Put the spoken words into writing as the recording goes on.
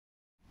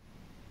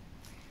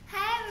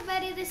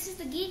everybody, this is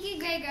the Geeky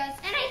Gray Girls,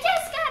 and I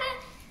just got a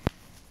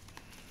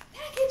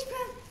package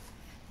from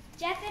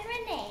Jeff and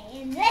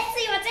Renee, and let's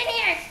see what's in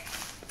here.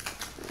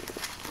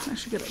 I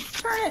should get to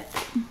turn it.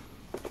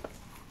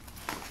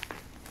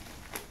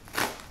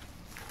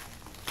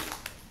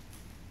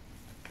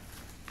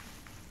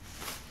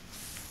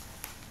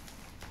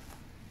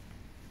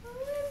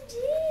 OMG!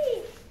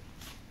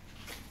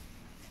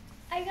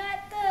 I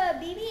got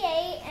the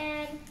BB-8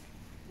 and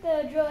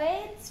the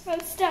droids from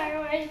Star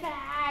Wars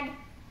bag.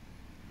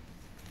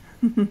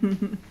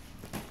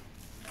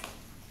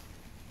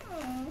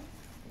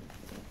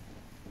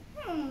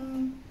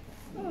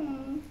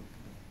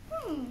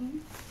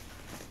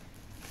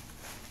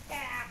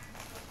 Yeah.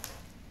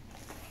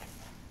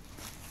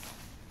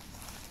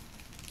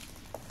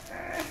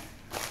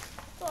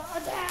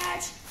 Oh,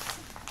 Dad.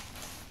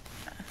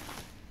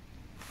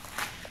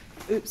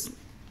 Oops.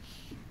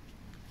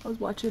 I was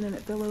watching and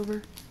it fell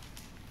over.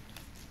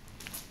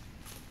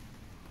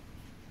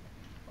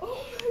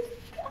 Oh my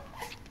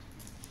God.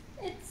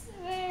 It's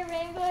where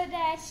Rainbow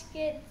Dash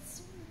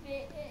gets,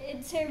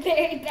 it's her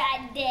very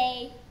bad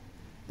day.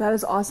 That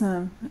is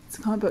awesome. It's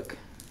a comic book.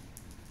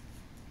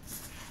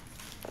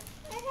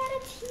 I got a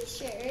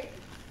t-shirt.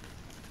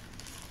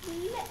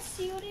 Let's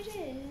see what it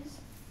is.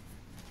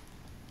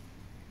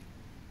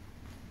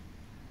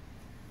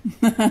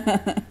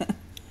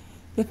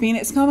 The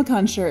Phoenix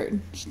Comicon shirt.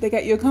 They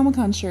got you a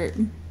Comicon shirt.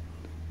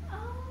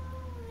 Oh,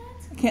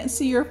 that's cool. Can't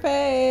see your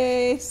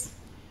face.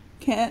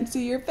 Can't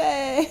see your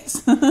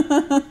face.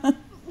 Gosh.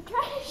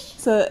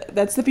 So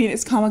that's the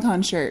Phoenix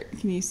Comicon shirt.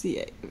 Can you see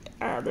it?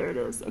 Ah, there it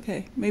is.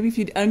 Okay. Maybe if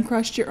you'd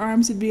uncrushed your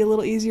arms, it'd be a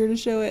little easier to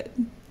show it.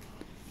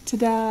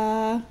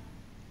 Ta-da.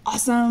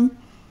 Awesome.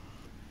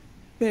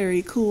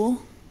 Very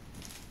cool.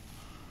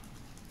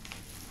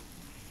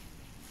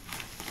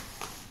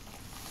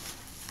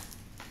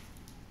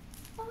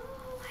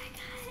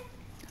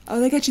 Oh,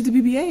 they got you the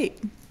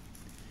BB-8.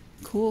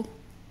 Cool.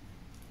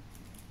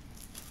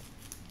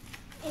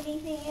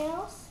 Anything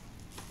else?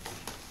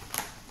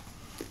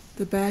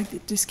 The bag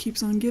that just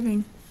keeps on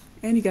giving.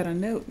 And you got a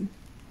note.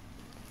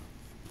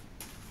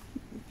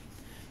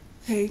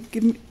 Hey,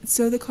 give me,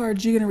 so the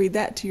cards, you're going to read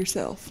that to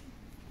yourself.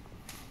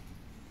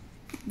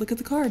 Look at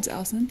the cards,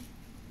 Allison.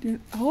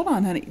 Hold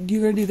on, honey.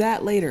 You're going to do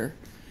that later.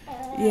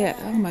 Yeah,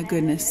 oh my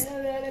goodness.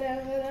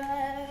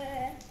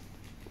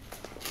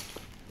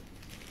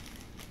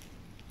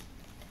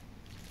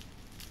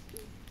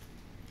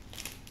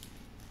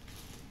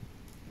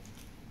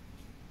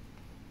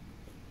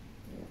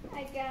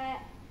 I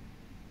got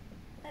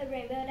a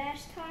Rainbow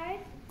Dash card.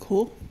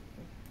 Cool.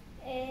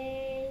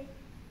 I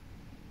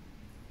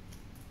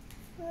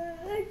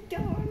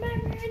don't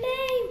remember her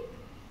name.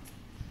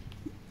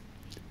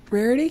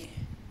 Rarity?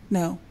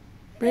 No.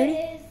 Rarity?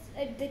 It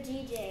is the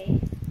DJ.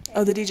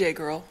 Oh, the DJ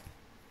girl.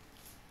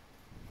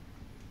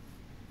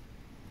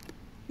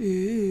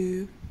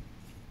 Ooh.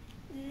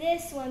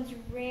 This one's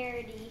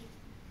Rarity.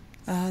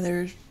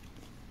 There's...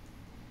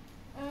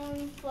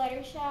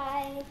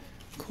 Fluttershy.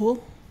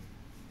 Cool.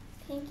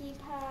 Pinkie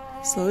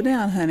Pie. Slow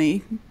down,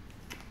 honey.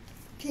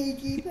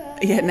 Pinkie Pie.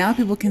 Yeah, now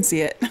people can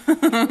see it.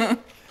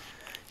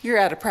 You're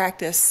out of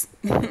practice.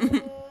 I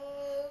forgot.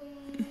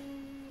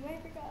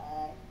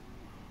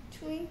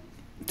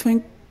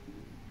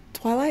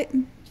 Twilight?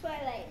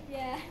 Twilight,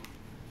 yeah.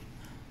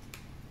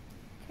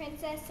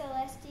 Princess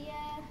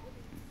Celestia.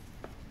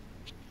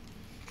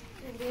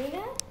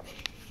 Luna?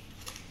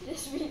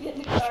 Just reading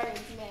the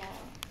cards now.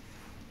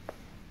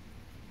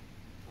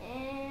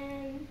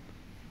 And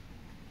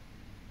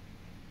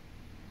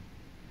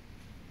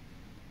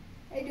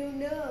I don't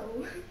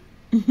know.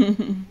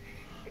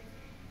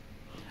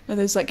 Are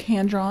those like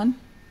hand-drawn?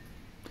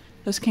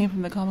 Those came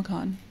from the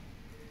Comicon.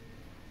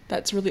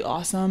 That's really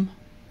awesome.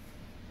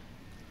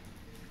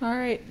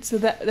 Alright, so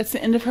that's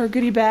the end of her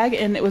goodie bag,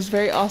 and it was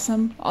very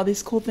awesome. All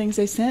these cool things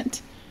they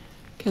sent.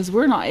 Because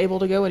we're not able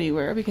to go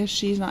anywhere because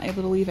she's not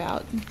able to leave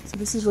out. So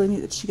this is really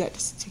neat that she got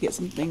to get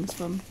some things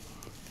from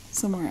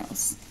somewhere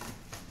else.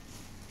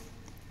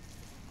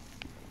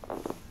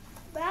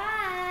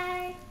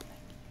 Bye.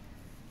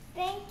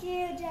 Thank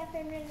you, Jeff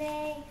and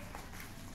Renee.